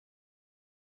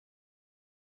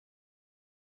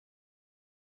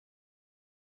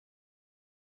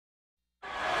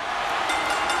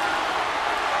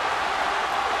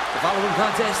following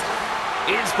contest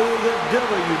is for the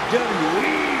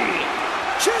WWE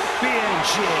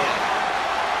Championship.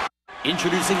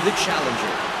 Introducing the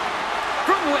challenger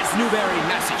from West Newbury,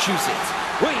 Massachusetts,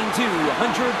 weighing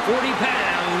 240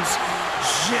 pounds,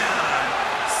 John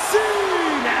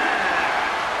Cena.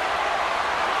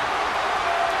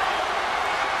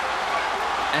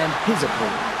 And his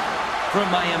opponent from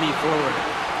Miami, Florida,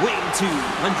 weighing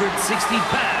 260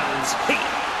 pounds, he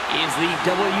is the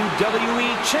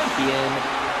WWE Champion,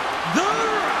 The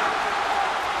Rock.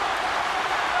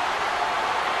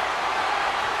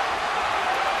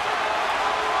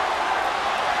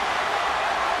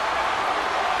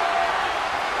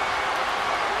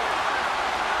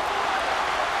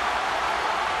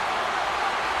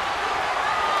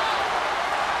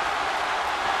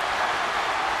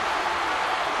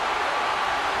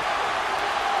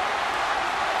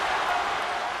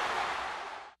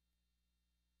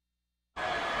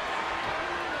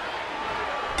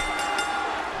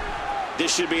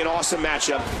 This should be an awesome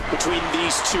matchup between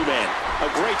these two men. A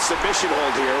great submission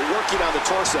hold here, working on the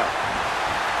torso.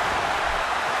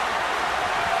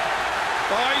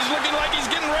 Oh, he's looking like he's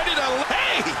getting ready to...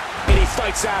 Hey! And he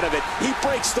fights out of it. He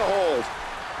breaks the hold.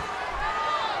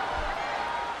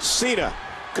 Cena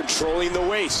controlling the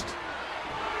waist.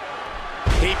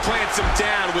 He plants him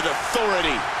down with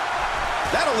authority.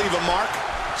 That'll leave a mark.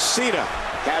 Cena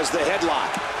has the headlock.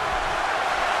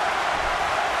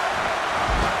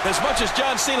 As much as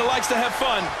John Cena likes to have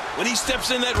fun, when he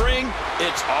steps in that ring,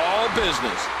 it's all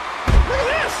business. Look at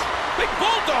this! Big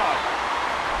bulldog!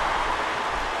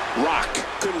 Rock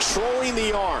controlling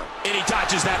the arm. And he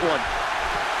dodges that one.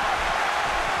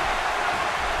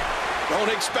 Don't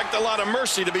expect a lot of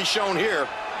mercy to be shown here.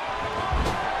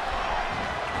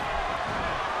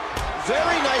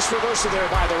 Very nice reversal there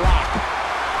by The Rock.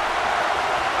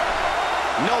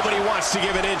 Nobody wants to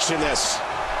give an inch in this.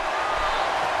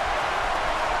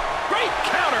 Great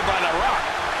counter by The Rock.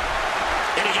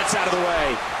 And he gets out of the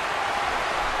way.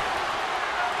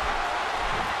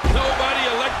 Nobody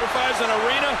electrifies an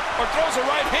arena or throws a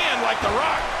right hand like The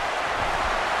Rock.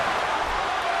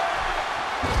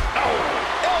 Oh,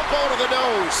 elbow to the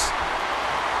nose.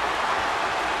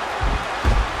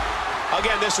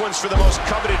 Again, this one's for the most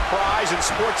coveted prize in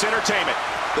sports entertainment,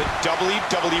 the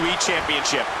WWE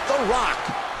Championship. The Rock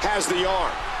has the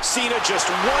arm. Cena just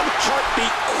one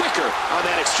heartbeat quicker on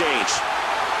that exchange.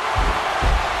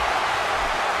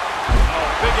 Oh,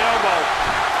 big elbow.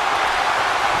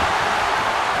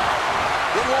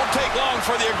 It won't take long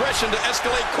for the aggression to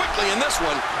escalate quickly in this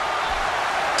one.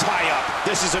 Tie up.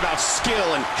 This is about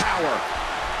skill and power.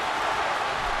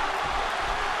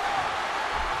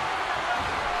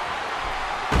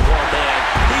 Oh, man.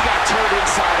 He got turned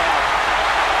inside out.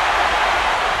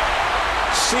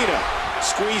 Cena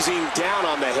squeezing down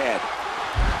on the head.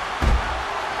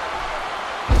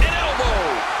 An elbow.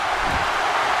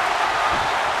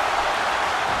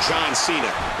 John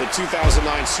Cena, the 2009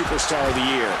 Superstar of the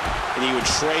Year, and he would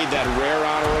trade that rare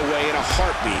honor away in a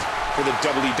heartbeat for the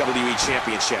WWE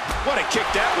Championship. What a kick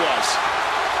that was.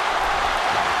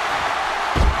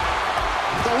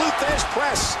 The Luthez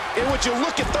press, and would you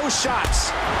look at those shots?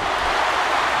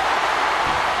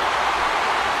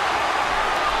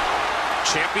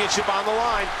 Championship on the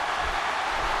line.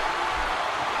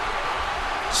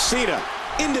 Cena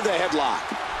into the headlock.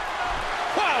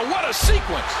 Wow, what a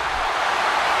sequence.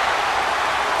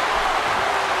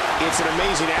 It's an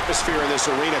amazing atmosphere in this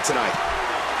arena tonight.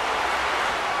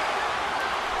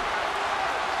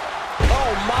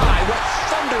 Oh my, what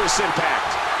thunderous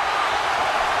impact.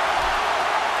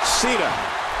 Cena.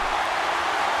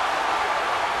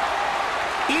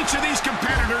 Each of these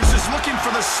competitors is looking for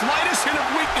the slightest hint of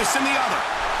weakness in the other.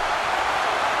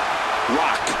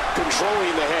 Rock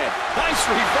controlling the head. Nice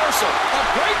reversal. A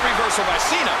great reversal by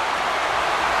Cena.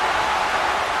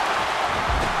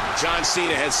 John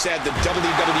Cena has said that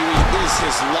WWE is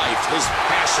his life, his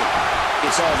passion.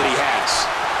 It's all that he has.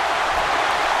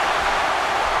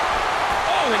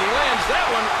 Oh, and he lands that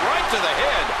one right to the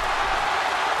head.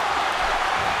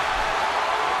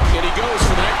 And he goes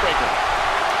for the neck breaker.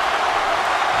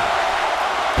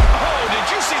 Oh, did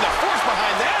you see the force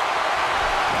behind that?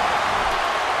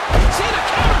 Cena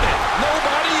countered it.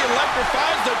 Nobody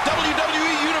electrifies the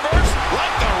WWE Universe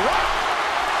like The Rock.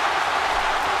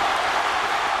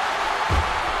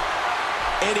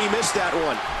 And he missed that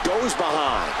one. Goes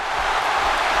behind.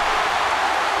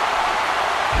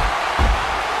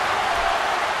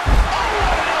 Oh,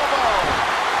 what an elbow!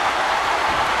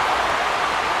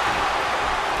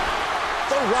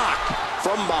 The Rock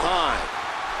from behind.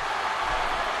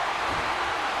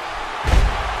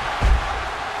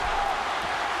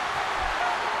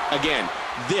 Again,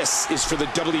 This is for the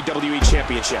WWE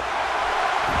Championship.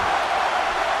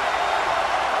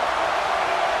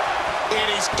 And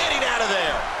he's getting out of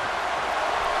there.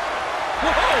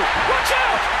 Whoa, watch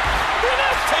out! The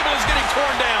announce table is getting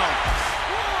torn down.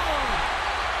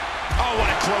 Oh, what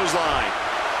a clothesline.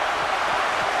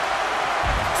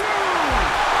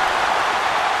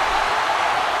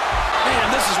 Man,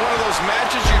 this is one of those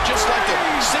matches you just like to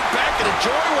sit back and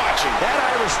enjoy watching. That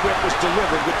Irish whip was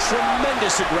delivered with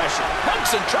tremendous aggression.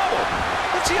 Punk's in trouble.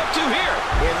 What's he up to here?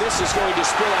 And this is going to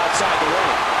spill outside the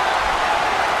ring.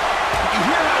 You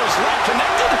hear how his leg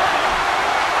connected?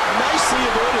 Nicely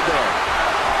avoided there.